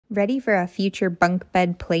Ready for a future bunk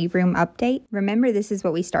bed playroom update? Remember, this is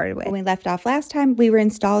what we started with. When we left off last time, we were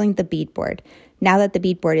installing the beadboard. Now that the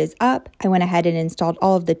beadboard is up, I went ahead and installed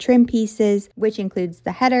all of the trim pieces, which includes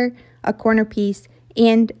the header, a corner piece,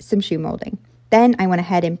 and some shoe molding. Then I went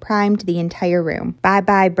ahead and primed the entire room.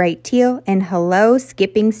 Bye-bye bright teal and hello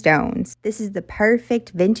skipping stones. This is the perfect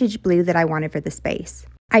vintage blue that I wanted for the space.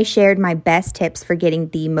 I shared my best tips for getting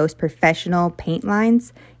the most professional paint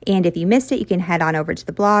lines, and if you missed it, you can head on over to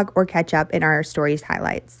the blog or catch up in our stories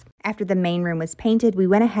highlights. After the main room was painted, we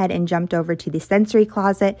went ahead and jumped over to the sensory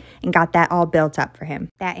closet and got that all built up for him.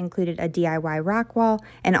 That included a DIY rock wall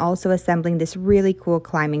and also assembling this really cool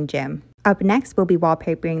climbing gym. Up next, we'll be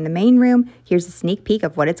wallpapering the main room. Here's a sneak peek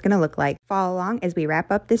of what it's going to look like. Follow along as we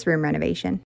wrap up this room renovation.